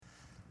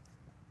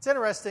It's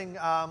interesting,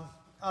 on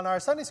our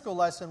Sunday school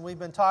lesson, we've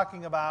been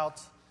talking about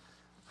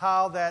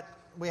how that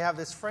we have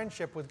this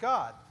friendship with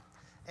God.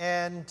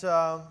 And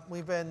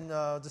we've been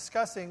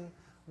discussing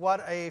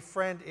what a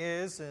friend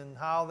is and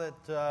how that,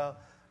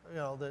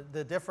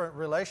 the different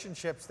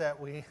relationships that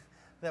we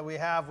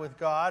have with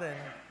God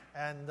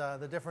and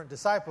the different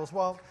disciples.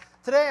 Well,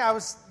 today I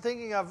was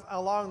thinking of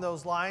along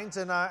those lines,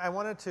 and I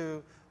wanted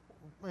to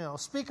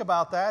speak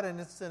about that, and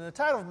the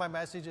title of my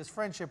message is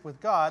Friendship with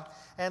God.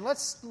 And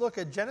let's look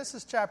at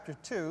Genesis chapter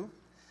 2,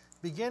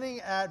 beginning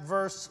at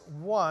verse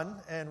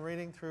 1 and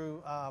reading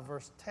through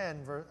verse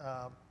 10,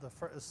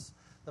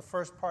 the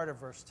first part of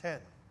verse 10.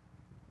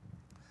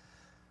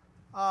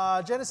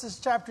 Genesis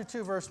chapter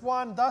 2, verse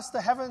 1, "Thus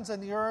the heavens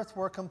and the earth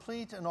were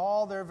complete in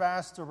all their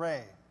vast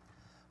array.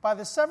 By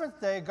the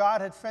seventh day God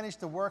had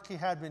finished the work he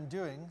had been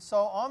doing,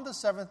 so on the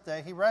seventh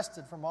day he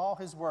rested from all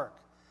his work.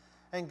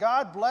 And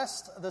God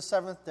blessed the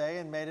seventh day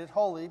and made it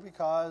holy,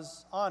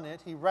 because on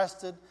it he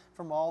rested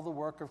from all the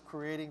work of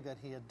creating that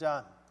he had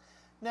done."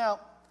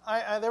 Now,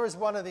 there was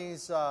one of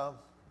these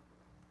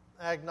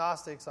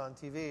agnostics on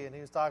TV, and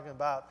he was talking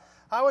about,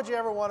 how would you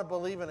ever want to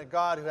believe in a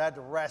God who had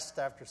to rest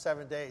after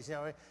 7 days?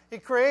 He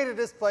created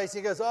this place.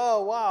 He goes,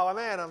 "Oh, wow,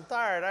 man, I'm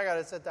tired. I got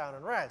to sit down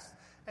and rest."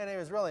 And he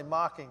was really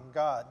mocking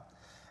God.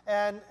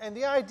 And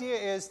the idea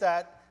is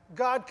that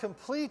God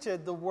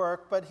completed the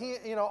work, but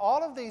he,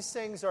 all of these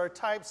things are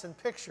types and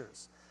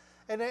pictures,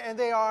 and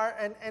they are,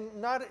 and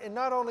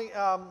not only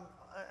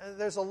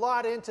there's a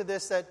lot into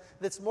this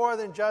that's more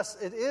than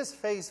just it is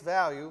face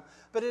value,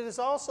 but it is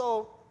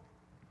also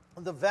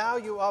the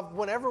value of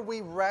whenever we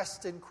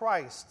rest in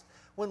Christ,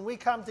 when we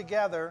come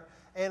together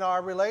in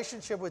our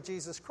relationship with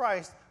Jesus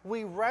Christ,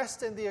 we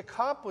rest in the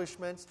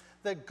accomplishments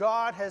that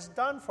God has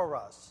done for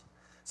us.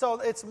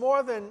 So it's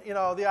more than,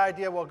 the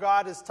idea, well,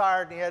 God is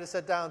tired and he had to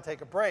sit down and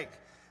take a break.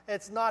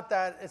 It's not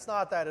that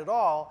at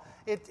all.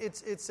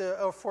 It's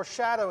a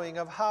foreshadowing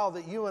of how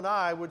that you and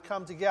I would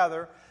come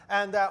together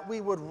and that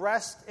we would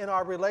rest in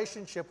our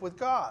relationship with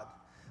God.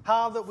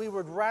 How that we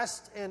would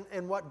rest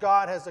in what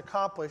God has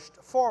accomplished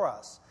for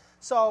us.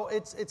 So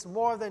it's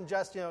more than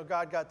just,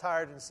 God got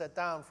tired and sat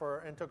down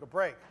and took a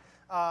break.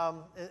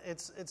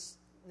 It's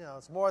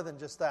more than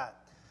just that.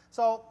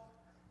 So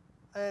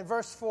in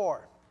verse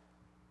 4,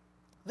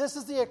 "This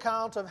is the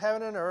account of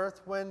heaven and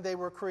earth when they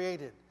were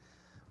created.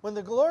 When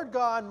the Lord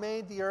God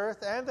made the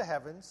earth and the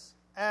heavens,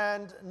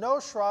 and no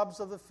shrubs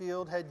of the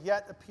field had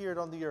yet appeared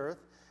on the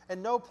earth,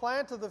 and no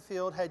plant of the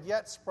field had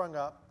yet sprung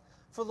up,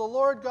 for the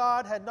Lord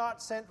God had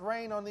not sent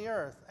rain on the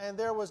earth, and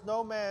there was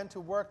no man to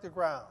work the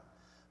ground.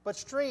 But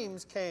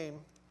streams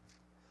came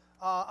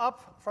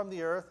up from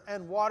the earth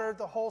and watered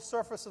the whole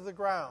surface of the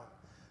ground.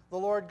 The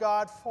Lord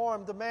God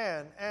formed the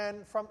man,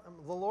 from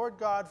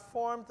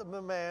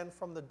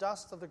the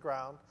dust of the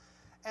ground,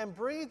 and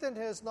breathed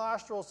into his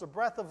nostrils the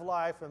breath of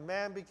life, and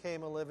man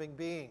became a living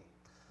being."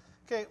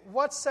 Okay,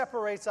 what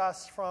separates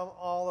us from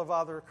all of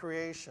other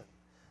creation?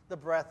 The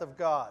breath of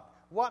God.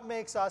 What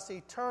makes us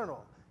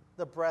eternal?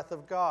 The breath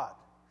of God.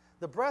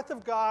 The breath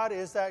of God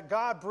is that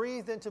God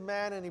breathed into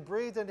man, and he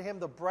breathed into him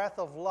the breath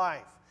of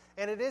life.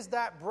 And it is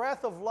that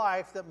breath of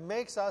life that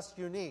makes us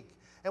unique.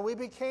 And we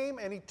became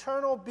an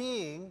eternal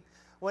being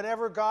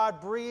whenever God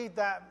breathed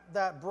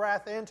that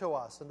breath into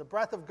us. And the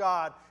breath of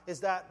God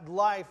is that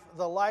life,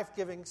 the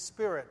life-giving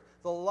spirit,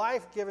 the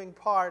life-giving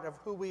part of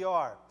who we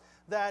are.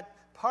 That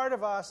part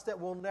of us that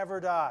will never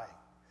die.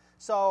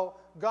 So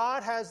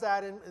God has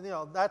that,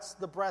 that's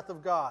the breath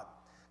of God.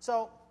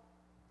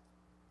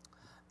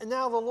 And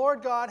now the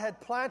Lord God had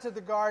planted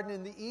the garden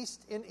in the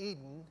east in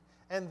Eden,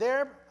 and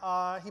there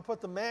he put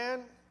the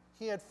man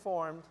he had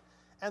formed.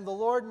 And the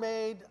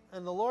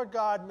Lord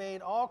God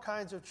made all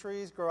kinds of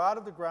trees grow out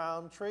of the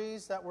ground,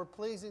 trees that were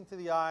pleasing to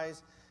the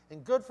eyes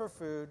and good for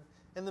food.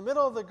 In the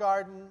middle of the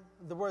garden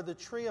were the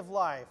tree of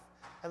life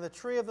and the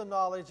tree of the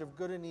knowledge of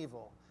good and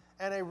evil.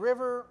 And a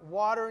river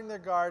watering the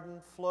garden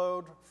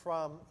flowed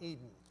from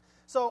Eden.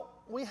 So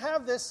we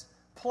have this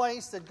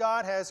place that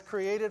God has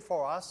created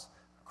for us,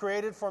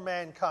 created for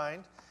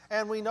mankind,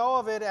 and we know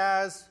of it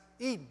as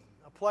Eden,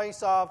 a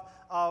place of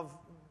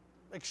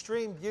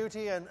extreme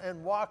beauty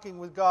and walking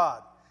with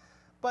God.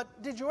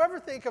 But did you ever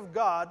think of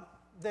God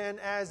then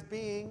as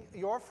being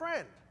your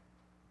friend?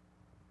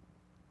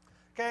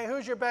 Okay,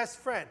 who's your best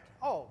friend?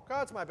 Oh,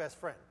 God's my best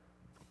friend.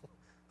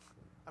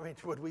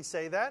 Would we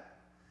say that?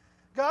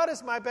 God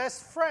is my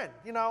best friend.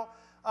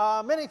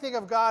 Many think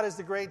of God as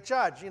the great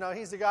judge.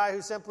 He's the guy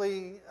who's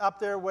simply up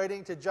there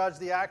waiting to judge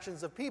the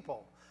actions of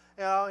people.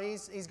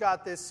 He's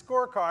got this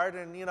scorecard,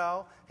 and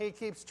he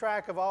keeps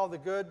track of all the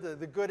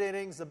good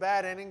innings, the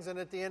bad innings, and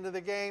at the end of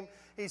the game,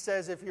 he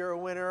says if you're a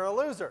winner or a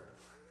loser.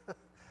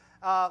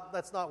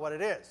 That's not what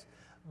it is.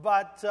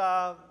 But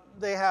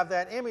they have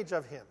that image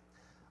of him.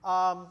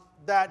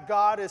 That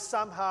God is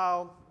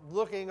somehow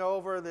looking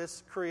over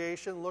this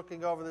creation,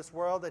 looking over this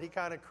world, that he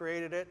kind of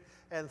created it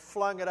and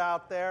flung it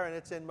out there, and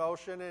it's in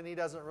motion, and he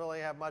doesn't really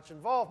have much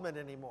involvement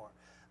anymore.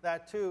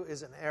 That too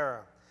is an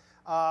error.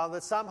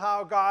 That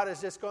somehow God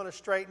is just going to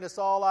straighten us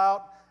all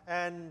out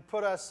and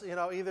put us,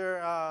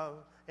 either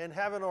in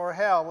heaven or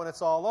hell when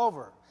it's all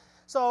over.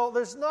 So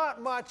there's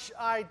not much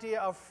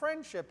idea of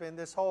friendship in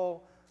this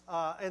whole,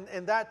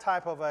 in that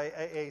type of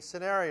a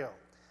scenario.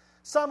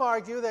 Some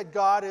argue that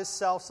God is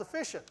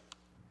self-sufficient.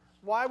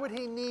 Why would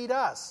he need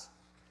us?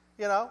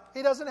 You know,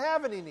 he doesn't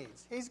have any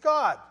needs. He's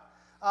God.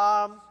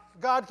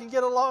 God can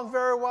get along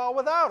very well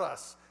without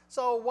us.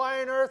 So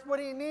why on earth would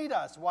he need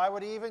us? Why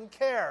would he even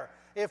care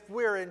if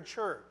we're in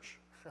church?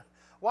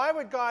 Why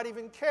would God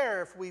even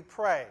care if we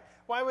pray?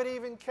 Why would he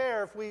even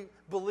care if we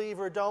believe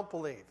or don't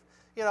believe?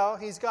 You know,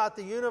 he's got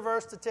the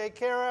universe to take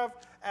care of,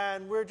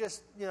 and we're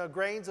just, you know,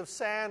 grains of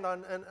sand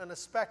on a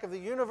speck of the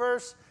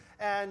universe.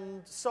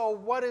 And so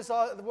what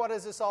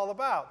is this all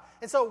about?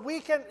 And so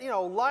we can, you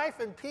know, life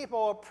and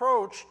people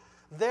approach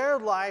their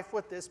life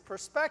with this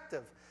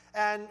perspective.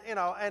 And, you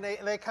know, and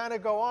they kind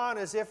of go on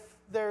as if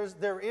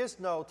there is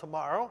no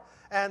tomorrow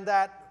and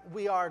that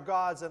we are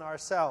gods in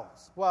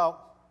ourselves.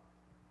 Well,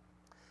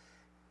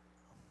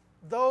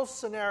 those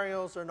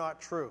scenarios are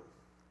not true.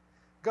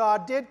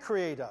 God did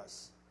create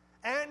us,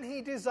 and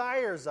he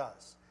desires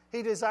us.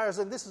 He desires,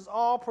 and this is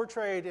all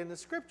portrayed in the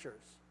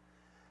Scriptures.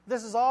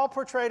 This is all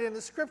portrayed in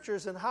the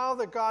Scriptures and how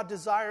that God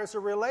desires a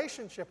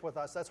relationship with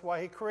us. That's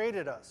why he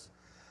created us.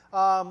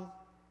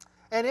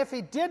 And if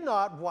he did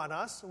not want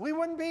us, we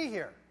wouldn't be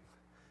here.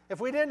 If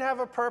we didn't have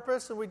a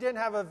purpose and we didn't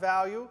have a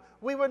value,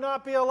 we would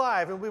not be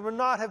alive and we would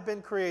not have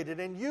been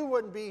created. And you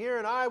wouldn't be here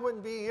and I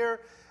wouldn't be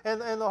here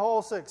and the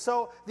whole thing.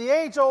 So the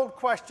age-old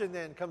question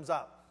then comes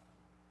up.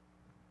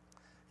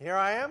 Here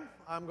I am.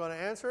 I'm going to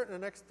answer it in the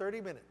next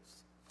 30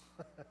 minutes.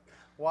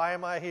 Why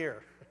am I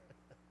here?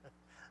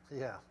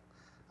 Yeah,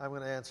 I'm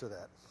going to answer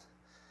that.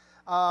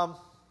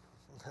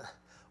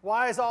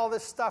 Why is all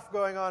this stuff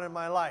going on in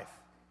my life?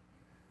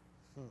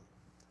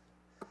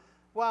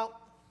 Well,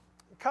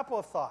 a couple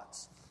of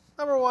thoughts.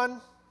 Number one,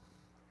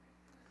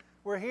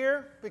 we're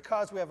here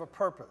because we have a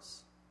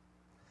purpose.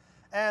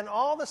 And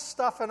all the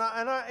stuff, and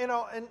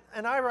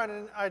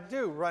I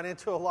do run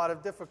into a lot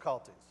of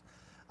difficulties.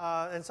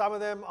 And some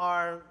of them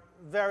are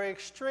very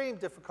extreme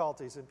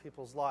difficulties in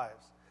people's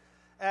lives.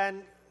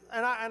 And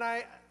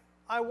I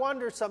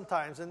wonder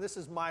sometimes, and this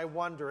is my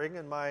wondering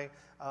and my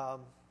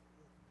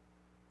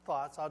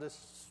thoughts, I'll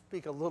just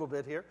speak a little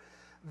bit here,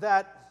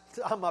 that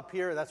I'm up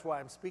here, that's why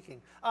I'm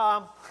speaking.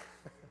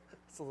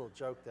 It's a little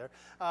joke there.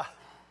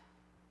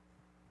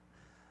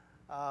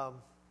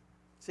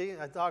 See,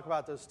 I talk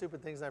about those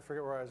stupid things and I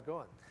forget where I was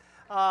going.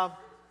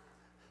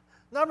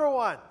 Number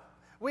one,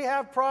 we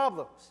have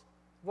problems.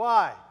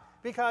 Why?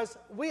 Because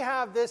we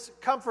have this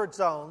comfort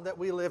zone that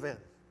we live in.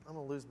 I'm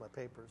going to lose my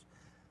papers.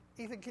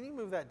 Ethan, can you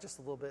move that just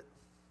a little bit?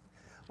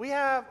 We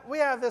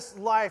have this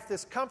life,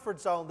 this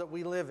comfort zone that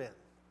we live in.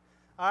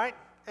 All right?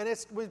 And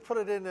we put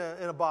it in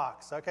a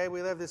box, okay? We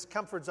have this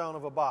comfort zone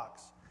of a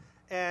box.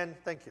 And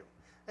thank you.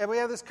 And we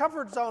have this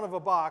comfort zone of a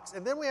box,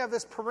 and then we have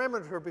this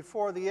perimeter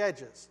before the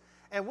edges.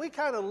 And we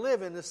kind of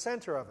live in the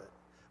center of it.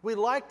 We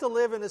like to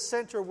live in the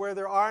center where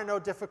there are no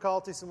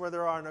difficulties and where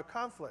there are no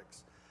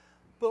conflicts.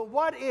 But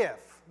what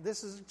if,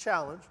 this is a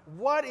challenge,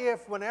 what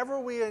if when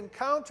we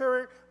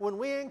encounter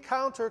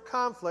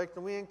conflict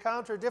and we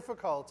encounter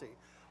difficulty,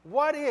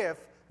 what if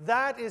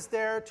that is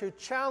there to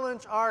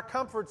challenge our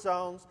comfort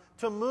zones,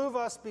 to move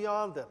us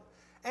beyond them?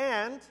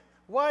 And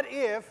what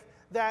if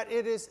that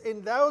it is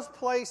in those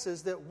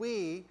places that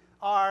we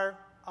are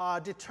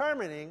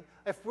determining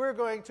if we're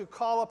going to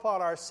call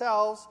upon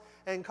ourselves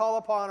and call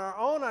upon our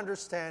own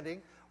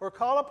understanding, or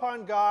call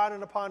upon God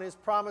and upon his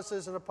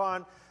promises and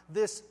upon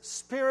this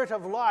spirit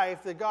of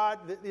life that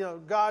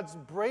God's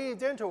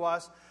breathed into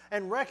us,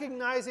 and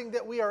recognizing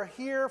that we are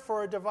here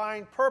for a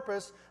divine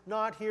purpose,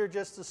 not here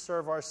just to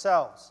serve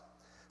ourselves.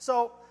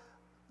 So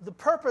the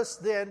purpose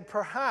then,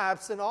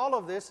 perhaps, in all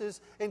of this is,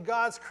 in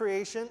God's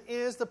creation,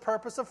 is the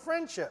purpose of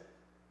friendship.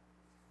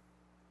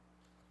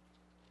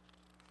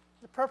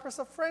 The purpose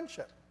of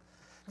friendship.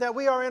 That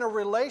we are in a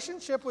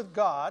relationship with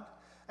God,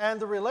 and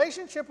the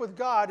relationship with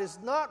God is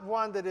not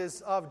one that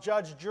is of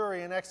judge,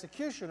 jury, and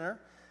executioner.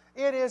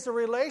 It is a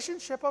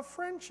relationship of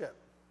friendship.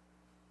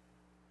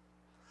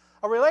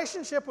 A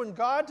relationship when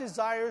God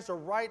desires a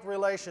right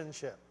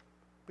relationship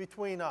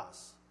between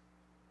us.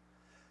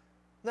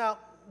 Now,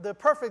 the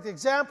perfect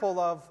example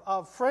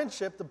of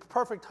friendship, the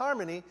perfect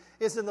harmony,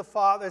 is in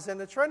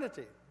the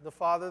Trinity, the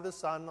Father, the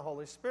Son, and the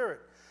Holy Spirit.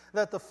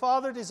 That the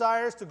Father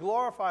desires to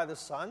glorify the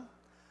Son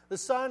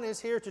is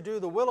here to do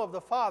the will of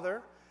the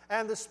Father,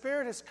 and the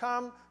Spirit has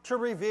come to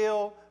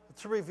reveal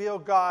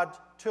God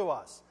to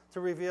us, to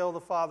reveal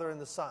the Father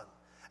and the Son.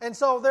 And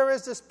so there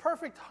is this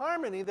perfect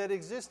harmony that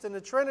exists in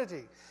the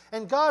Trinity.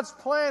 And God's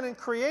plan in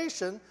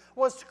creation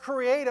was to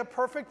create a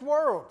perfect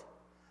world,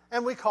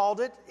 and we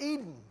called it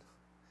Eden.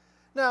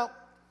 Now,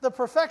 the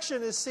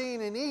perfection is seen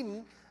in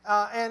Eden,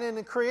 and in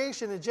the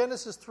creation in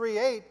Genesis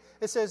 3:8,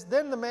 it says,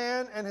 "Then the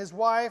man and his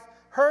wife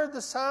heard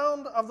the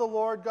sound of the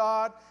Lord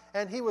God,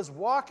 and he was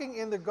walking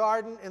in the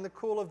garden in the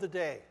cool of the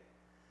day."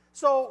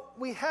 So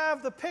we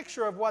have the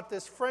picture of what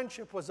this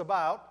friendship was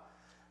about.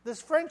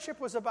 This friendship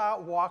was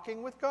about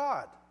walking with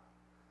God.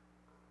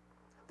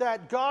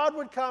 that God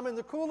would come in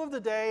the cool of the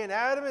day and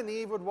Adam and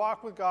Eve would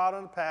walk with God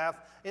on a path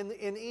in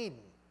Eden.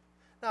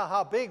 Now,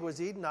 how big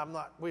was Eden?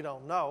 We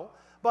don't know.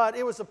 But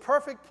it was a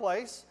perfect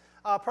place,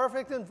 a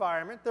perfect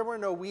environment. There were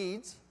no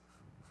weeds.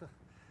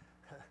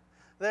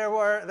 There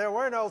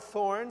were no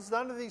thorns.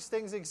 None of these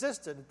things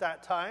existed at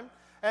that time.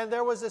 And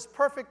there was this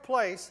perfect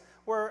place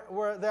where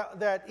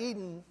that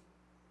Eden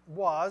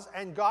was,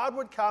 and God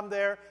would come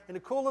there in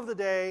the cool of the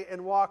day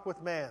and walk with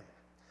man.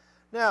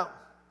 Now,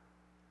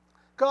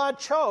 God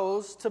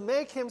chose to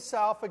make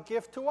himself a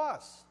gift to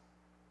us.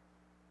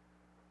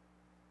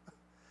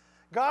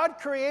 God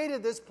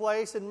created this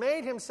place and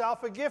made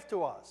himself a gift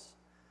to us.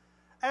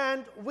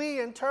 And we,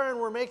 in turn,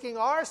 were making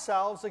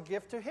ourselves a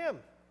gift to him.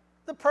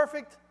 The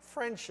perfect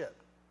friendship.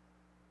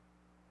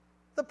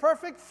 The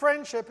perfect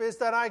friendship is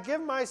that I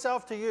give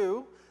myself to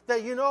you,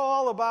 that you know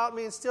all about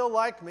me and still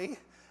like me,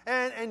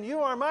 and you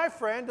are my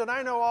friend, and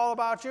I know all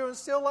about you and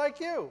still like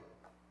you.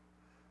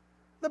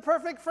 The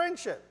perfect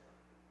friendship.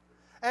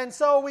 And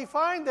so we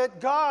find that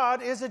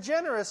God is a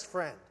generous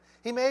friend.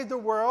 He made the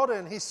world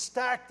and he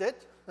stocked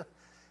it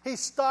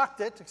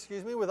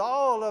with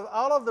all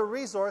of the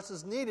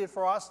resources needed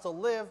for us to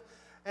live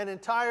an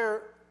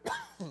entire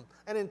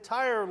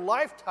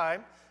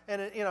lifetime,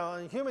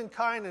 and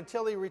humankind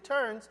until he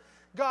returns.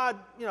 God,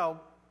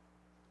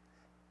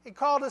 he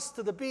called us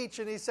to the beach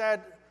and he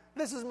said,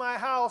 "This is my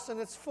house and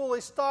it's fully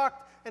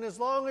stocked, and as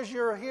long as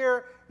you're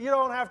here, you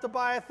don't have to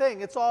buy a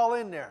thing. It's all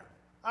in there."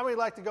 How many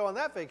like to go on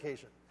that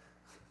vacation?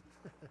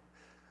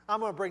 I'm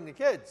going to bring the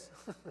kids.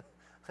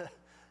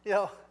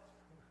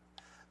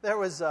 There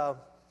was, I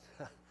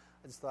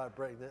just thought I'd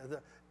bring,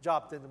 that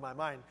dropped into my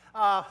mind.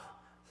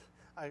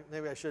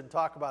 Maybe I shouldn't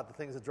talk about the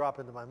things that drop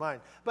into my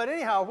mind. But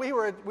anyhow, we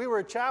were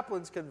at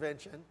chaplain's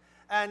convention,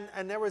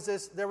 and there was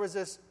this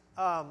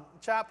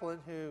chaplain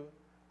who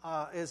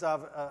is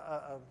of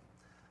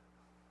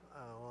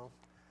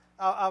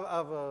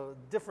a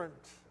different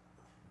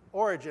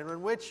origin,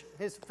 in which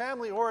his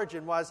family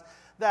origin was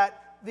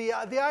that the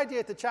idea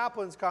at the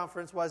chaplain's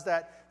conference was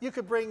that you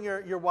could bring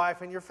your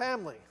wife and your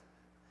family.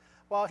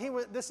 Well,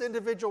 this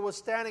individual was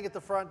standing at the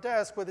front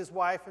desk with his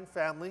wife and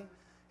family,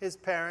 his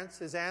parents,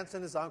 his aunts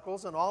and his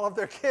uncles, and all of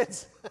their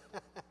kids.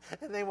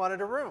 And they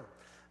wanted a room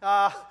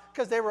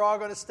because they were all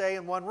going to stay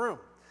in one room.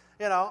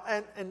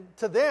 And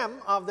to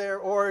them, of their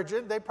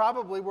origin, they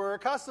probably were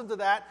accustomed to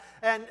that.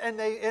 And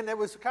it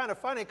was kind of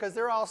funny because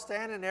they're all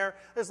standing there.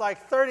 There's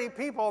like 30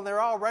 people, and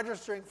they're all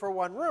registering for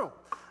one room.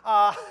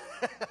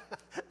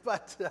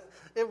 But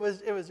it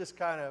was just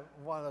kind of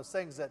one of those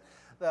things that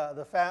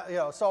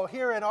So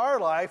here in our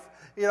life,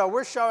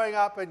 we're showing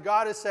up, and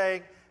God is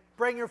saying,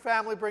 "Bring your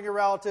family, bring your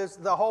relatives.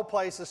 The whole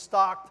place is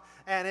stocked,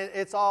 and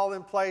it's all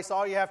in place.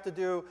 All you have to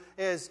do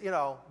is,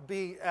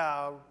 be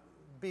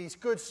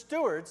good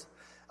stewards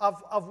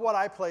of what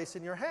I place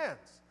in your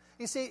hands."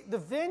 You see, the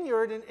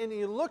vineyard, and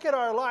you look at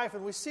our life,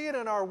 and we see it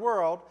in our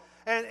world,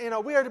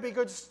 and we are to be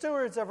good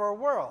stewards of our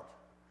world.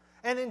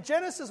 And in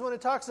Genesis, when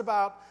it talks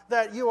about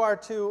that you are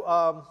to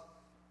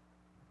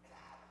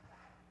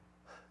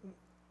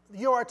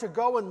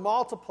go and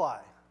multiply.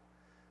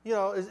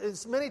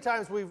 It's many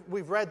times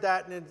we've read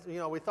that, and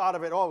we thought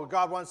of it. Oh,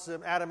 God wants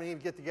Adam and Eve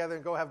to get together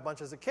and go have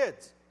bunches of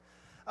kids.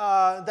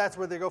 That's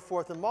where they go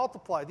forth and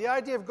multiply. The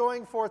idea of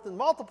going forth and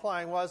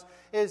multiplying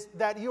is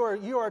that you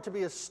are to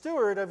be a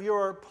steward of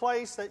your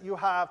place that you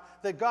have,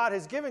 that God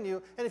has given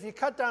you. And if you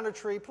cut down a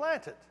tree,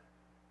 plant it.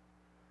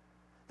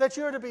 That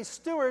you are to be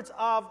stewards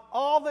of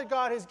all that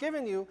God has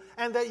given you,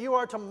 and that you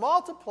are to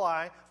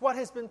multiply what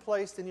has been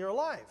placed in your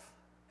life.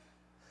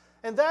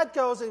 And that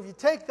goes, and if you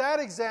take that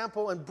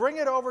example and bring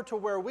it over to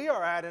where we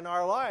are at in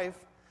our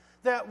life,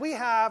 that we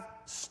have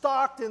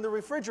stocked in the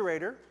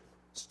refrigerator,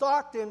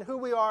 stocked in who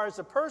we are as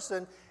a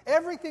person,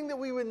 everything that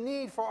we would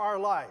need for our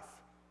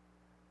life.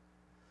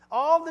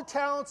 All the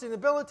talents and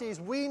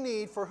abilities we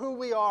need for who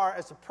we are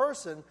as a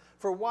person,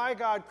 for why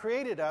God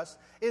created us,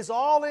 is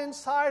all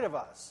inside of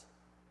us.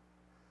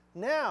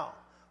 Now,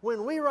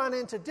 when we run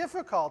into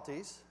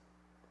difficulties,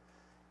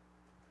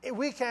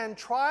 we can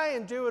try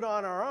and do it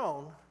on our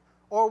own,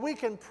 or we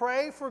can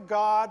pray for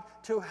God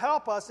to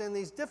help us in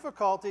these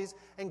difficulties,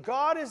 and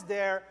God is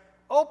there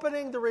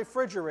opening the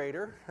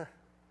refrigerator,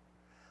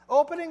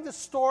 opening the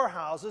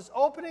storehouses,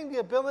 opening the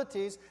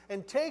abilities,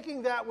 and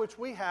taking that which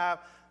we have,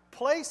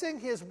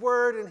 placing His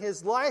Word and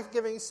His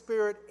life-giving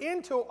Spirit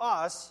into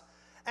us,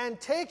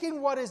 and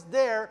taking what is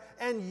there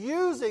and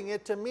using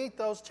it to meet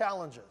those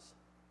challenges.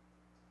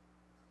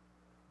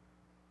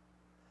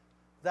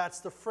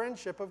 That's the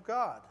friendship of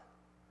God.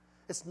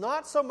 It's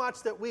not so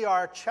much that we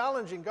are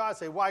challenging God,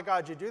 say, "Why,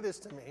 God, you do this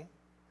to me?"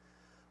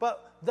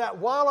 But that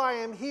while I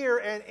am here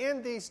and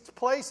in these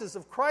places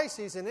of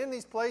crises and in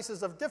these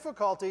places of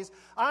difficulties,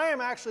 I am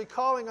actually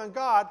calling on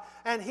God,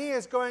 and He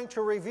is going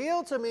to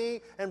reveal to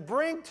me and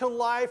bring to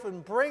life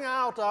and bring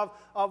out of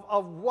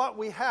what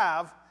we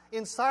have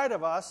inside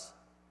of us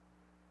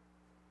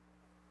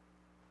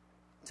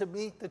to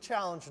meet the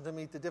challenge and to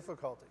meet the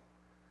difficulty.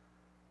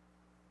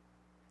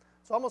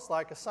 It's almost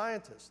like a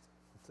scientist.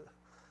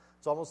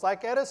 It's almost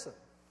like Edison.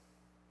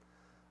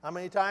 How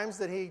many times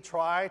did he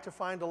try to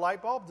find a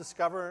light bulb,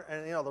 discover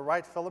the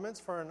right filaments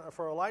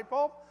for a light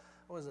bulb?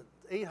 Was it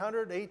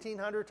 800,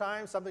 1,800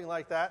 times, something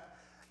like that?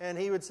 And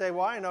he would say,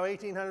 well, I know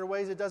 1,800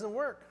 ways it doesn't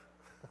work.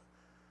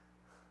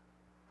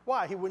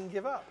 Why? He wouldn't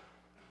give up.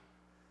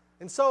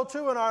 And so,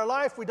 too, in our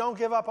life, we don't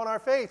give up on our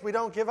faith. We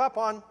don't give up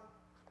on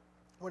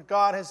what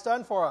God has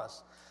done for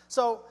us.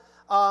 So,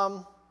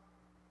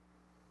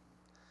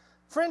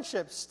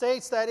 friendship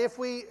states that if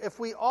we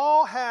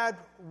all had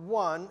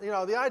one,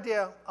 the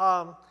idea,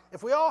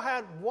 if we all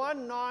had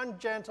one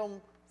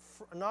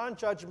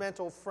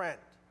non-judgmental friend,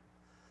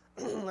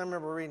 I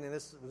remember reading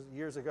this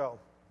years ago.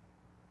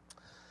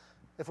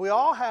 If we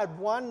all had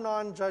one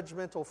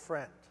non-judgmental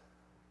friend,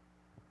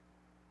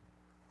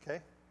 okay,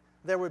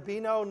 there would be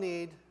no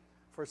need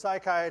for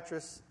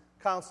psychiatrists,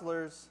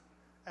 counselors,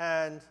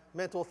 and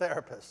mental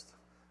therapists.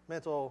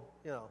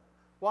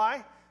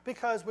 Why?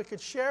 Because we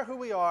could share who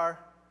we are,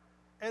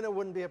 and it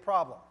wouldn't be a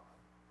problem.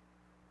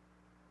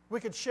 We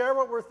could share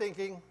what we're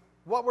thinking,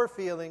 what we're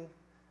feeling,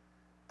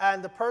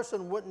 and the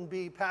person wouldn't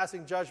be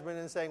passing judgment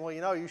and saying,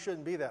 well, you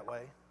shouldn't be that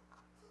way.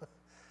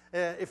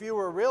 If you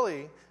were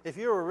really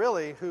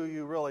who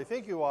you really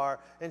think you are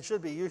and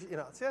should be,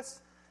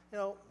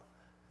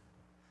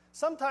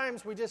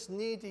 sometimes we just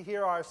need to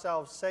hear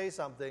ourselves say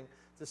something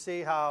to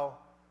see how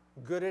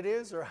good it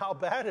is or how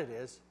bad it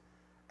is.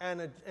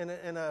 And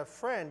a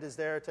friend is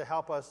there to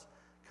help us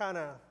kind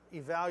of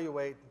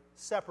evaluate,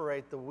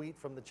 separate the wheat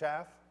from the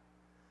chaff.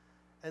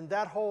 And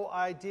that whole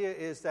idea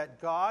is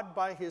that God,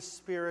 by His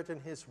Spirit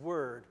and His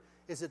Word,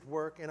 is at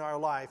work in our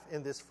life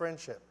in this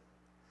friendship.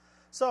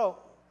 So,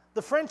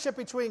 the friendship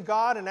between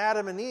God and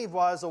Adam and Eve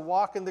was a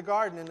walk in the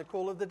garden in the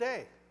cool of the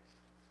day.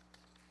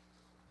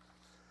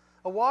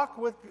 A walk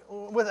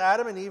with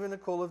Adam and Eve in the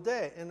cool of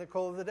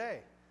the day.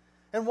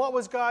 And what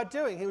was God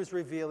doing? He was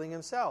revealing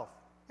Himself.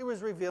 He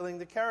was revealing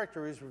the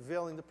character. He was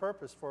revealing the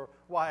purpose for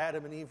why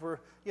Adam and Eve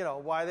were,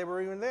 why they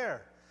were even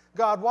there.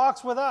 God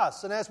walks with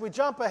us. And as we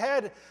jump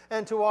ahead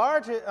into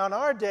on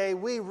our day,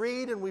 we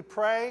read and we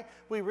pray.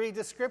 We read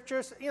the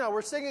scriptures.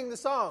 We're singing the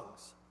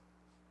songs.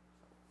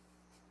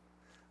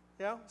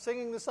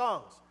 Singing the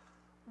songs.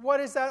 What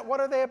is that? What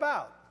are they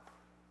about?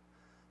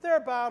 They're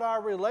about our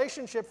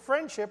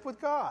friendship with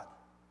God.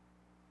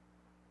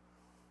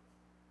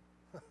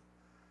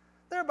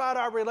 They're about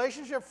our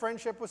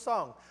friendship with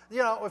song.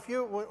 If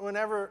you,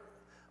 whenever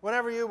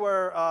you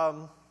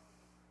were,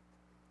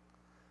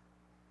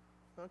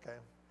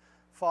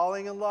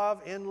 falling in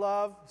love,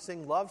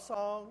 sing love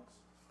songs.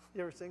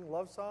 You ever sing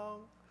love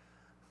songs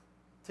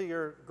to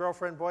your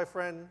girlfriend,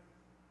 boyfriend?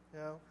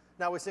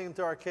 Now we sing them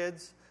to our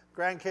kids,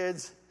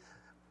 grandkids.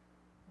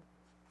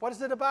 What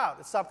is it about?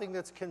 It's something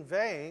that's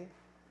conveying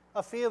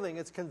a feeling.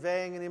 It's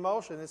conveying an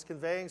emotion. It's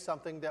conveying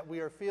something that we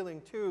are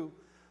feeling to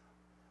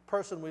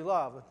person we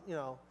love.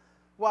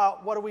 Well,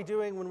 what are we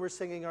doing when we're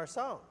singing our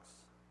songs?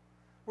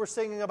 We're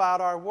singing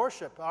about our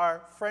worship,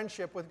 our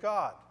friendship with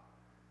God.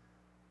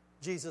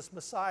 Jesus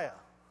Messiah.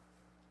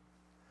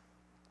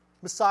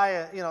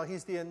 Messiah,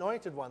 He's the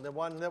anointed one, the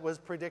one that was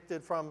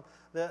predicted from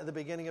the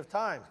beginning of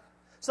time.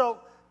 So,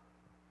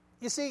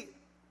 you see,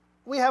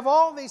 we have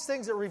all these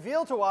things that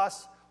reveal to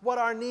us what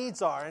our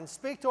needs are and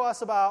speak to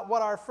us about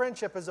what our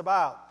friendship is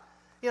about.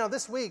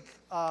 This week,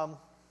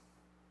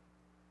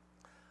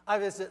 I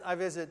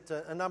visit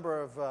a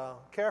number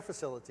of care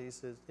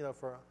facilities,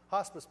 for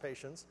hospice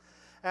patients.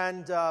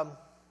 And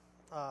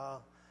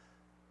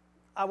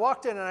I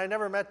walked in and I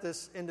never met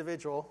this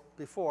individual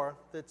before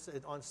that's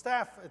on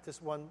staff at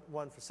this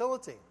one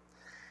facility.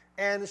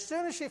 And as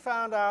soon as she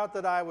found out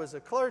that I was a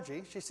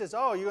clergy, she says,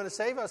 "Oh, you're going to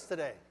save us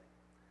today."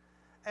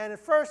 And at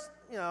first,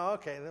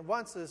 okay,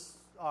 once is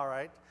all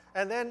right.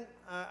 And then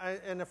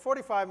in the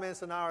 45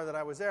 minutes, an hour that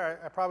I was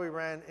there, I probably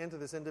ran into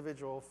this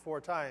individual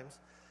 4 times.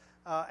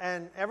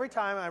 And every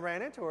time I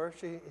ran into her,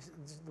 she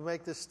would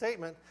make this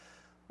statement,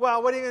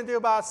 "Well, what are you going to do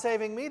about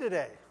saving me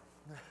today?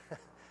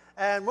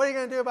 And what are you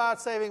going to do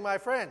about saving my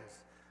friends?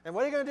 And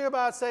what are you going to do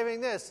about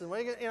saving this? And what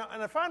are you going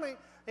And I finally,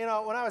 when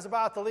I was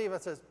about to leave, I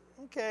said,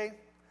 "Okay,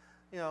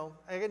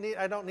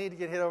 I don't need to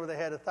get hit over the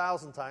head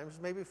 1,000 times.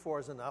 Maybe 4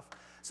 is enough."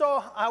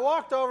 So I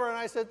walked over and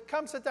I said,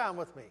 "Come sit down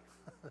with me."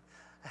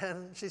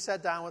 And she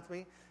sat down with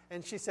me,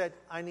 and she said,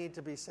 "I need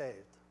to be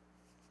saved.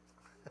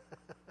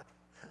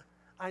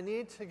 I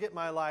need to get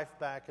my life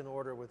back in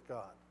order with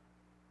God.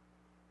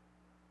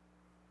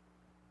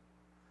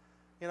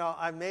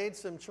 I made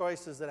some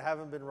choices that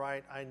haven't been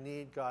right. I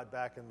need God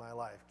back in my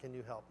life. Can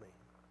you help me?"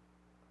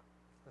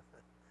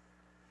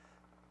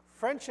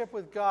 Friendship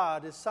with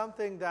God is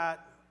something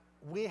that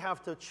we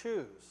have to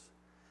choose.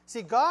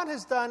 See, God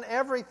has done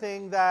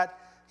everything that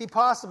He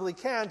possibly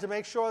can to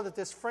make sure that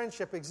this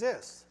friendship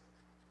exists.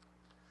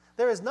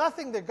 There is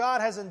nothing that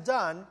God hasn't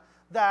done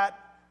that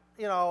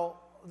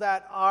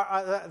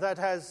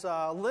has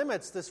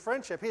limits this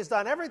friendship. He's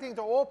done everything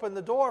to open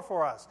the door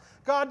for us.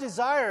 God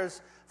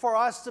desires for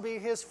us to be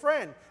His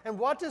friend. And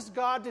what does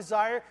God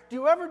desire? Do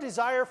you ever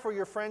desire for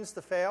your friends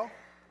to fail?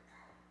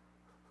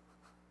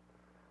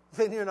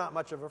 Then you're not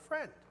much of a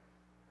friend.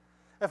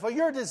 If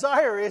your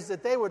desire is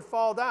that they would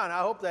fall down, I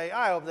hope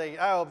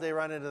they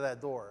run into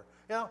that door.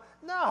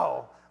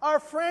 No. Our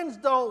friends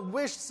don't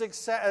wish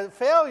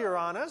failure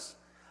on us.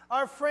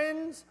 Our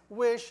friends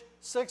wish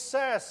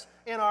success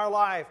in our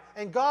life.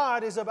 And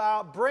God is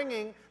about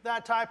bringing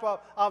that type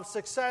of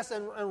success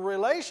and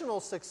relational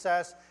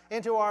success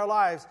into our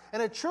lives.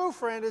 And a true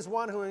friend is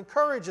one who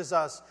encourages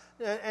us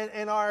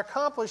in our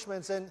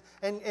accomplishments. And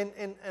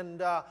in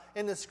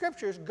the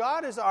Scriptures,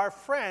 God is our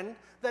friend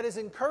that is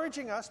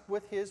encouraging us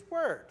with His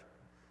Word,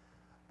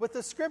 with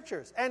the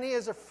Scriptures. And He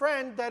is a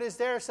friend that is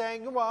there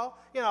saying, well,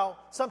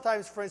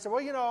 sometimes friends say,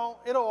 well,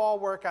 it'll all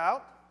work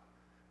out.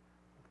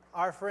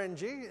 Our friend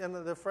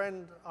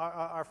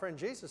our friend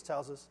Jesus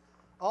tells us,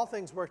 all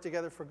things work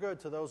together for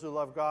good to those who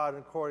love God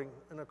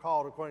and are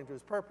called according to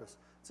His purpose.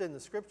 It's in the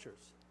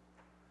Scriptures.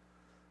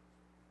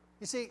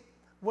 You see,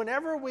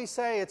 whenever we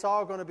say it's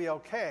all going to be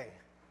okay,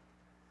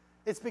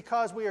 it's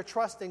because we are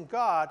trusting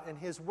God and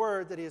His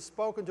Word that He has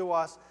spoken to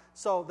us,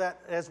 so that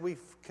as we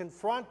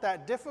confront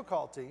that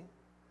difficulty,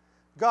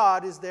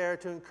 God is there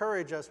to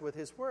encourage us with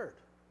His Word.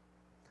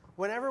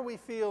 Whenever we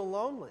feel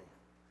lonely,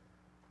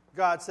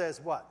 God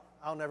says, what?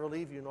 I'll never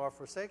leave you nor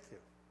forsake you.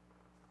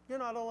 You're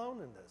not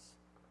alone in this.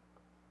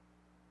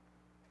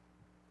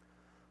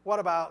 What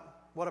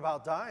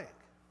about dying?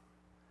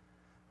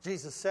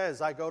 Jesus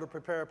says, I go to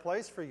prepare a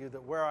place for you,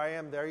 that where I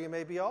am, there you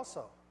may be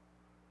also.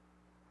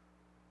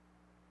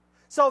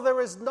 So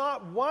there is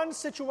not one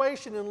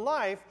situation in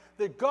life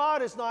that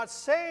God is not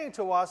saying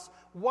to us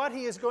what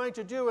He is going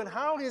to do and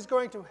how He is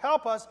going to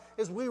help us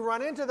as we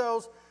run into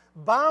those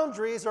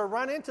boundaries or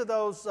run into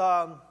those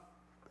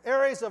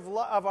areas of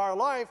our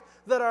life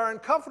that are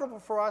uncomfortable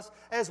for us.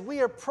 As we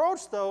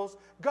approach those,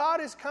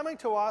 God is coming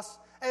to us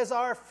as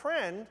our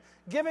friend,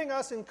 giving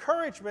us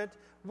encouragement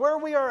where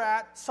we are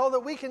at so that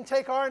we can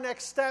take our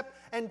next step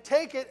and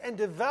take it and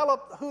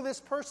develop who this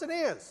person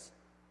is.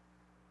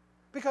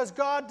 Because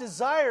God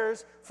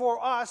desires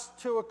for us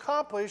to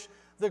accomplish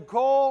the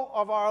goal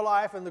of our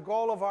life, and the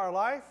goal of our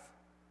life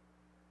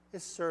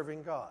is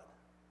serving God.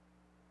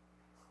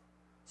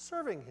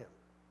 Serving Him.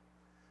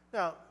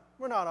 Now,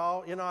 we're not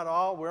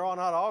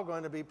all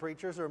going to be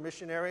preachers or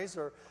missionaries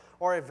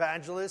or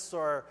evangelists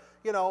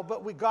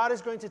but God is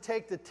going to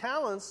take the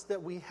talents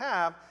that we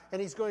have, and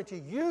He's going to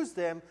use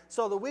them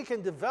so that we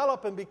can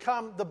develop and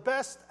become the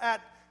best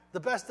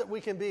that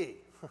we can be.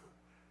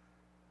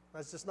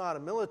 That's just not a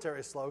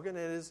military slogan,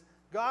 it is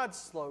God's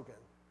slogan.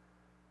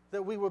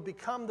 That we would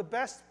become the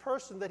best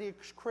person that He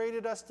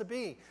created us to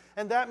be.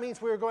 And that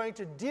means we're going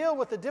to deal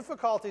with the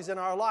difficulties in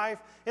our life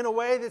in a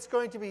way that's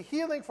going to be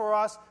healing for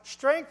us,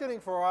 strengthening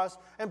for us,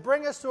 and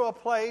bring us to a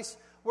place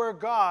where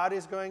God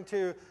is going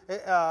to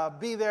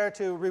be there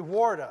to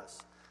reward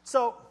us.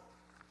 So,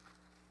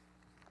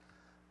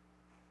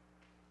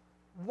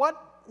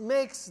 what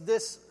makes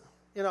this,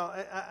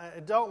 I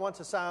don't want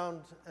to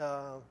sound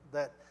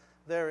that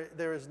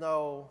there is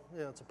no,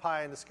 it's a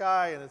pie in the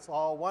sky and it's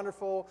all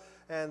wonderful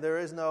and there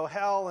is no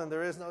hell and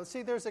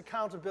there's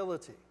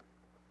accountability.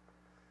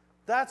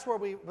 That's where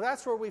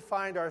we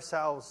find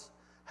ourselves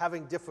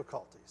having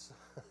difficulties.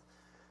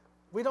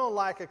 We don't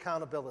like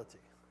accountability.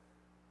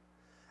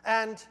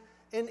 And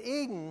in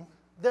Eden,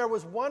 there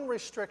was one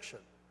restriction.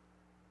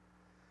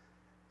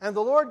 And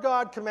the Lord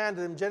God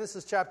commanded him,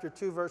 Genesis chapter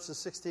 2, verses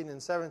 16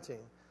 and 17.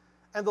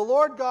 And the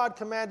Lord God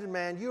commanded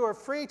man, you are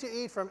free to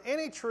eat from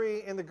any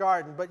tree in the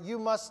garden, but you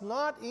must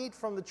not eat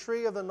from the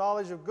tree of the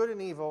knowledge of good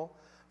and evil,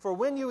 for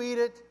when you eat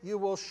it, you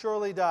will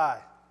surely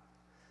die.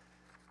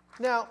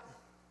 Now,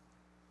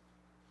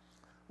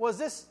 was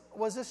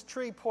this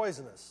tree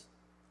poisonous?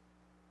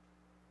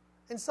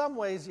 In some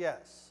ways,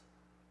 yes.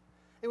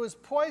 It was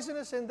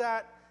poisonous in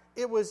that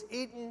it was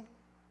eaten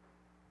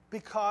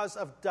because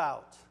of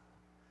doubt.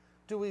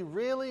 Do we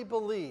really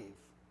believe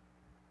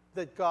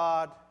that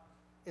God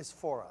is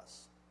for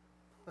us?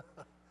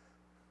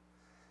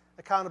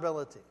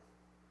 Accountability.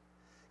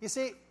 You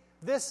see,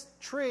 this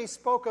tree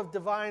spoke of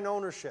divine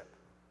ownership.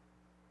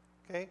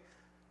 Okay?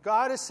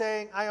 God is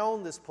saying, I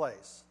own this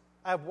place.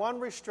 I have one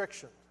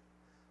restriction.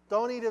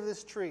 Don't eat of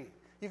this tree.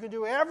 You can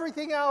do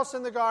everything else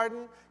in the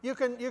garden. You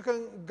can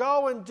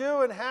go and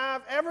do and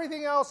have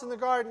everything else in the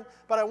garden,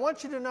 but I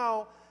want you to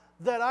know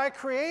that I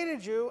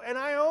created you and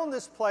I own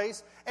this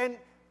place. And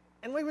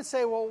we would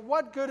say, well,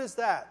 what good is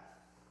that?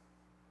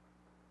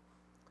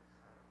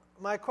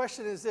 My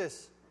question is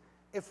this: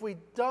 if we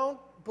don't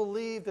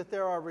believe that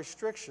there are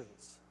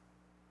restrictions,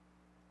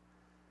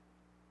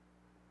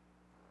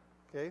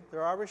 okay,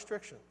 there are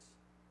restrictions,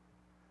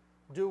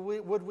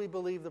 would we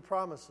believe the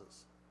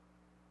promises?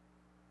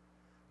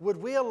 Would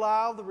we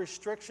allow the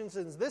restrictions?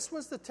 And this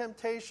was the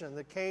temptation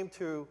that came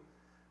to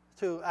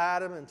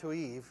Adam and to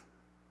Eve.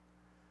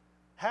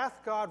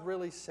 Hath God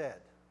really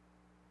said?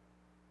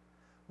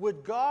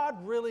 Would God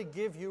really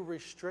give you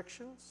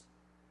restrictions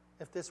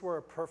if this were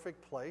a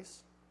perfect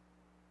place?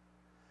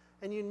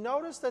 And you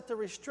notice that the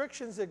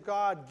restrictions that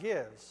God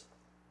gives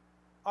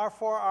are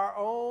for our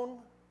own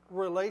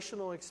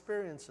relational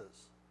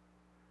experiences.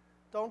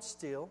 Don't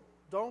steal,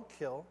 don't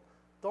kill,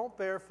 don't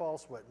bear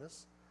false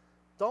witness,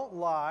 don't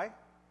lie.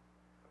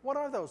 What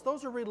are those?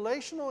 Those are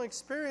relational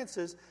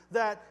experiences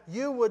that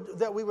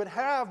we would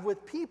have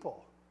with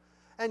people.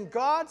 And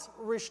God's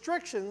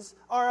restrictions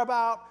are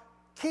about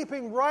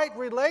keeping right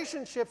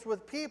relationships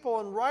with people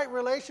and right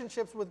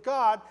relationships with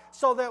God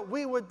so that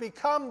we would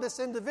become this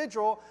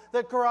individual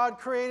that God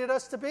created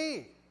us to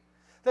be.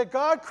 That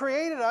God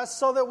created us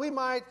so that we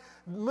might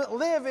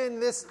live in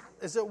this,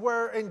 as it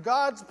were, in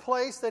God's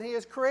place that He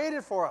has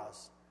created for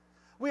us.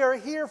 We are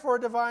here for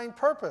a divine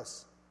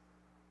purpose.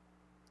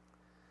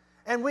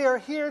 And we are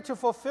here to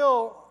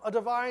fulfill a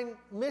divine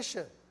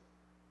mission,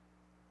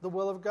 the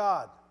will of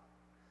God.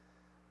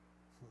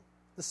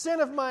 The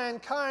sin of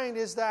mankind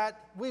is that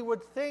we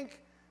would think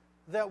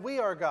that we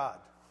are God.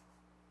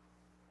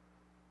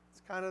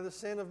 It's kind of the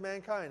sin of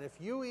mankind. If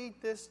you eat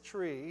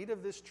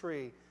of this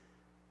tree,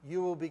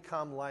 you will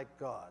become like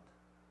God.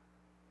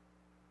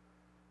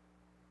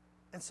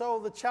 And so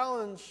the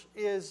challenge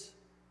is,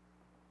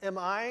 am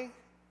I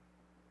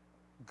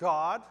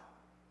God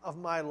of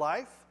my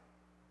life?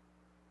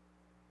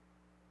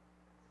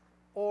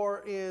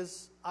 Or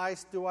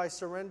do I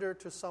surrender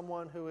to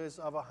someone who is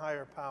of a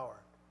higher power?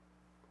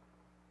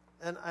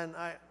 And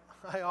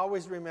I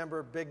always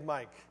remember Big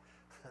Mike.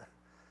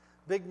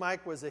 Big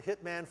Mike was a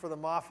hitman for the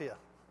mafia.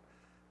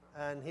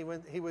 And he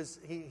would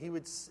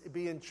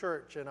be in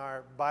church in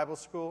our Bible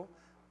school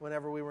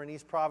whenever we were in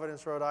East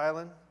Providence, Rhode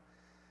Island.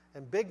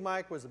 And Big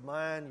Mike was a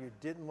man you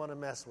didn't want to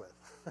mess with.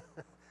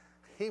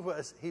 He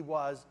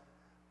was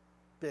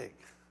big.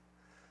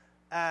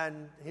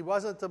 And he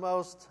wasn't the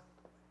most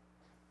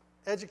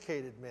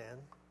educated man,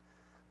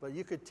 but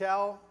you could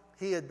tell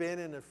he had been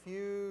in a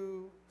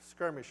few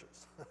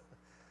skirmishes.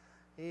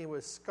 He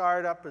was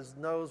scarred up, his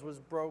nose was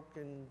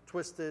broken,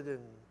 twisted, and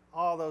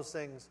all those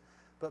things.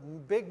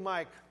 But Big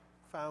Mike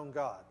found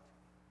God.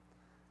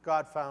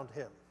 God found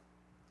him.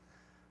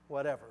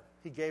 Whatever.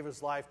 He gave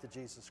his life to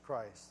Jesus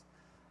Christ.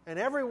 And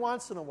every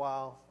once in a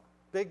while,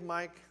 Big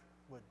Mike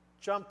would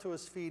jump to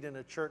his feet in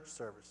a church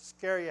service,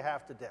 scare you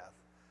half to death,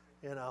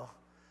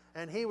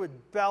 And he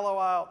would bellow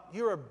out,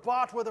 "You are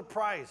bought with a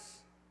price."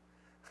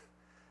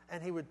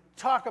 And he would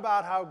talk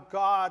about how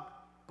God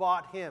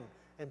bought him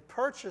and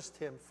purchased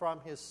him from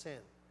his sin.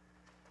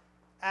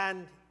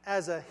 And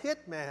as a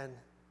hitman,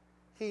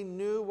 he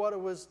knew what it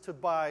was to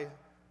buy,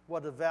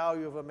 what the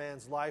value of a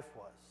man's life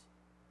was.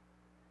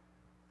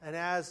 And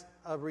as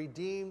a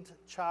redeemed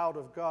child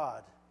of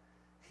God,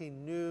 he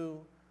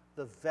knew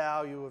the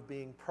value of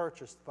being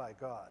purchased by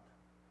God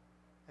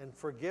and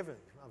forgiven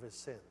of his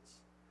sins.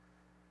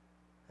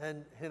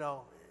 And,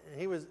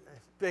 he was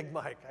Big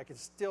Mike. I can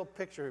still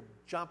picture him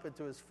jumping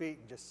to his feet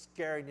and just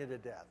scaring you to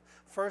death.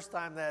 First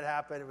time that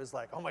happened, it was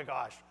like, oh my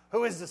gosh,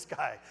 who is this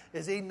guy?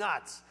 Is he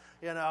nuts?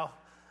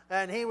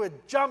 And he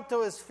would jump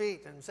to his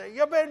feet and say,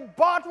 "You've been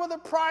bought with a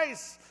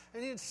price."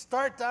 And he'd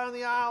start down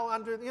the aisle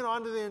under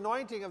the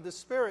anointing of the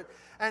Spirit.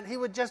 And he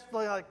would just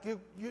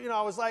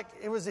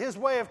it was his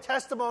way of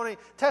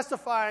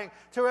testifying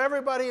to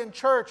everybody in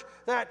church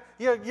that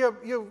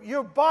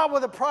you're bought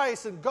with a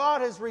price, and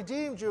God has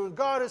redeemed you, and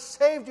God has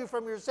saved you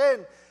from your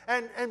sin.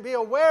 And be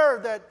aware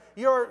that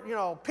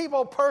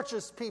people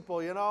purchase people,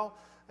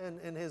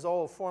 in his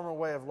old former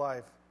way of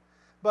life.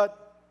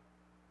 But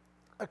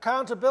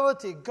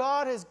accountability,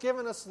 God has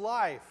given us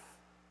life.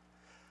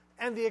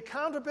 And the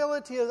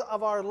accountability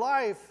of our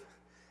life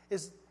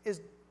is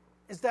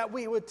that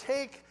we would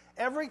take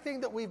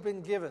everything that we've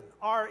been given,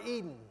 our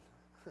Eden.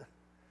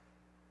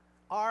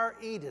 Our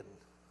Eden.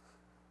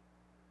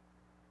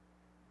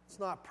 It's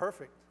not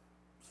perfect.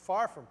 It's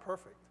far from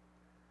perfect.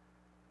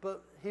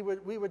 But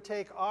we would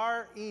take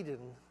our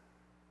Eden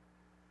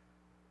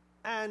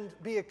and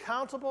be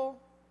accountable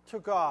to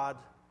God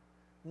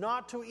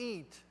not to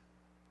eat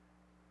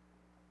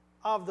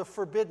of the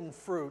forbidden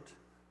fruit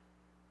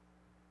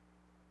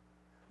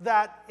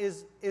that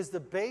is the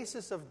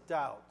basis of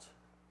doubt.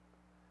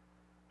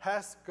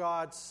 Has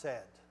God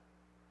said?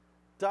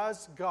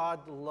 Does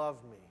God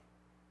love me?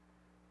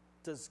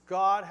 Does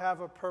God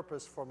have a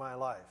purpose for my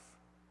life?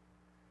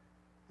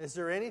 Is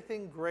there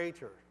anything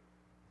greater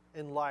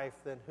in life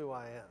than who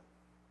I am?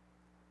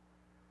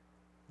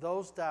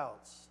 Those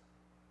doubts,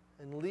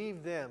 and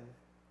leave them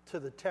to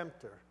the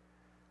tempter,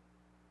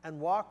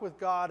 and walk with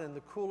God in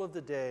the cool of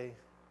the day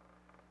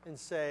and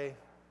say,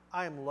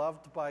 I am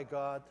loved by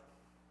God.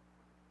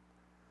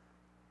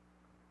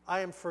 I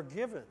am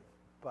forgiven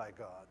by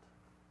God.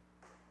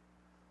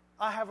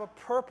 I have a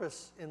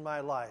purpose in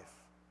my life.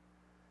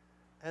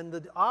 And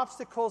the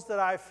obstacles that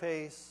I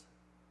face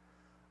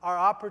are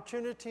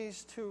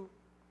opportunities to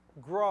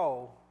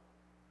grow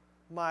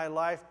my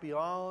life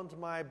beyond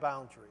my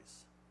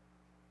boundaries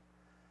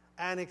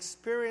and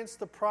experience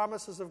the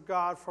promises of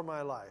God for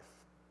my life.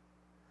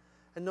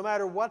 And no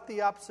matter what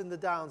the ups and the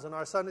downs, in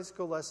our Sunday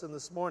school lesson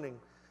this morning,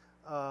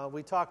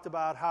 we talked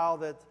about how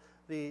that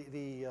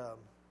the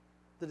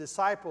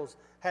disciples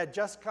had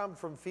just come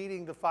from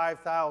feeding the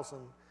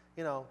 5,000,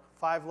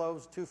 5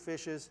 loaves, 2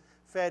 fishes,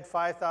 fed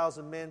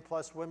 5,000 men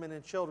plus women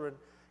and children,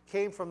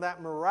 came from that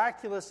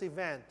miraculous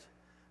event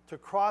to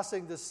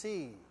crossing the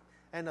sea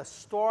and a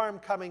storm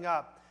coming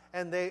up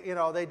and they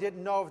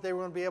didn't know if they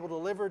were going to be able to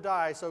live or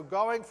die. So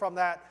going from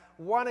that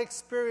one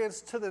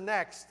experience to the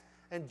next,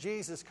 and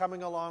Jesus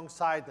coming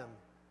alongside them.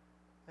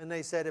 And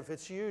they said, if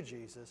it's you,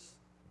 Jesus,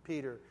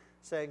 Peter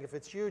saying, if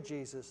it's you,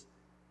 Jesus,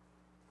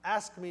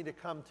 ask me to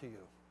come to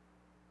you.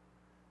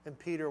 And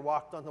Peter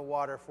walked on the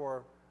water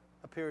for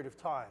a period of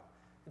time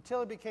until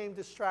he became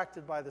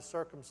distracted by the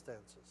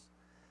circumstances.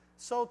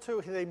 So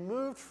too, they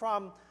moved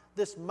from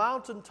this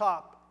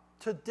mountaintop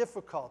to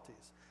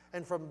difficulties,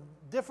 and from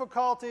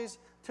difficulties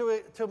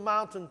to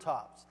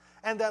mountaintops.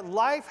 And that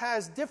life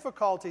has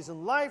difficulties,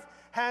 and life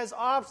has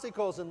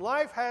obstacles, and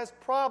life has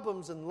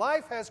problems, and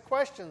life has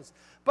questions.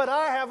 But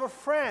I have a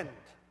friend.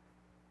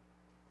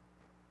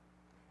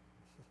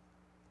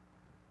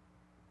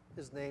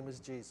 His name is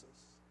Jesus.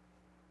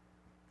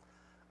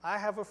 I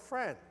have a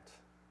friend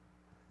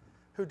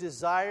who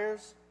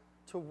desires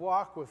to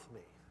walk with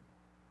me,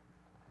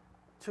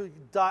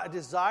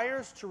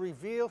 desires to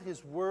reveal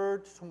His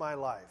Word to my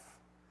life,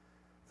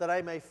 that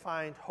I may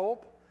find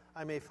hope,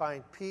 I may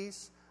find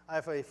peace,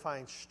 I may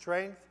find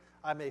strength,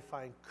 I may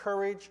find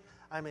courage,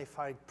 I may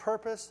find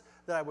purpose,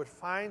 that I would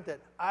find that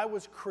I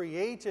was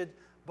created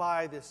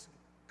by this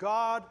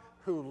God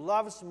who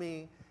loves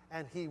me,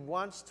 and He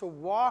wants to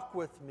walk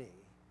with me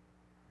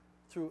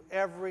through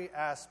every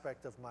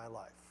aspect of my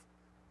life.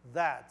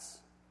 That's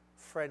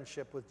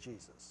friendship with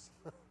Jesus.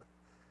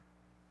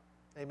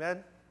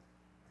 Amen?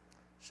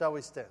 Shall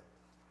we stand?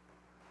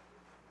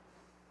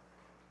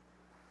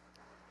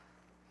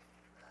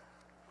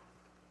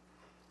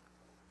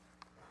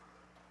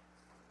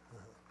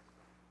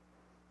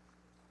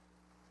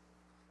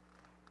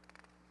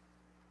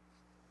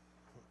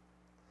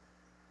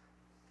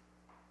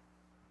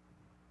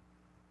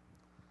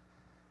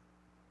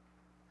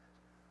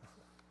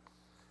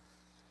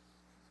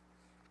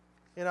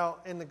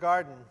 In the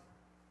garden,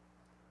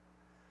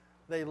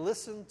 they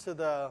listened to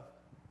the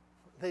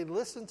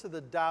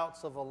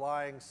doubts of a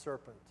lying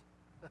serpent.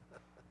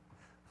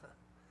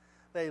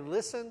 They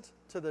listened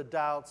to the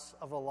doubts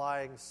of a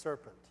lying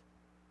serpent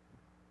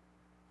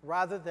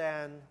rather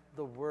than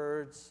the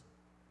words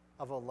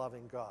of a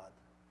loving God.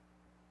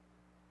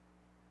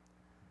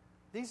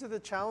 These are the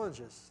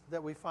challenges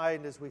that we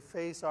find as we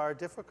face our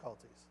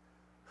difficulties.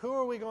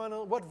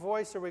 What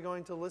voice are we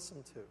going to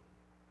listen to?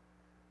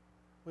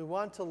 We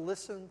want to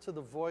listen to the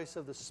voice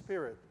of the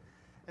Spirit.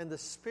 And the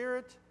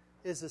Spirit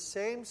is the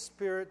same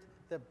Spirit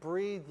that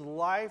breathed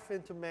life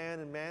into man,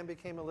 and man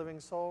became a living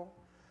soul.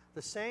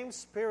 The same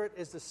Spirit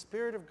is the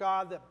Spirit of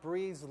God that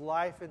breathes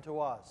life into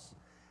us,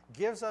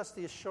 gives us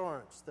the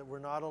assurance that we're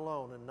not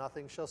alone and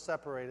nothing shall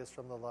separate us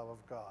from the love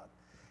of God.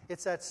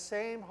 It's that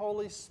same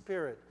Holy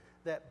Spirit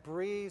that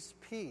breathes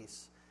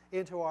peace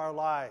into our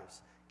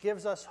lives,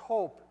 gives us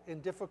hope in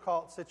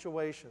difficult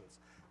situations,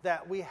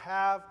 that we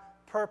have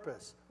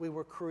purpose. We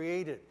were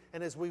created.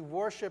 And as we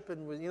worship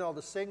and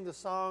to sing the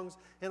songs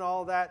and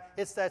all that,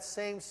 it's that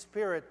same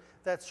Spirit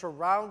that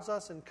surrounds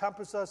us,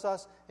 encompasses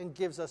us, and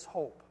gives us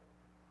hope.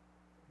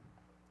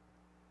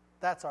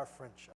 That's our friendship.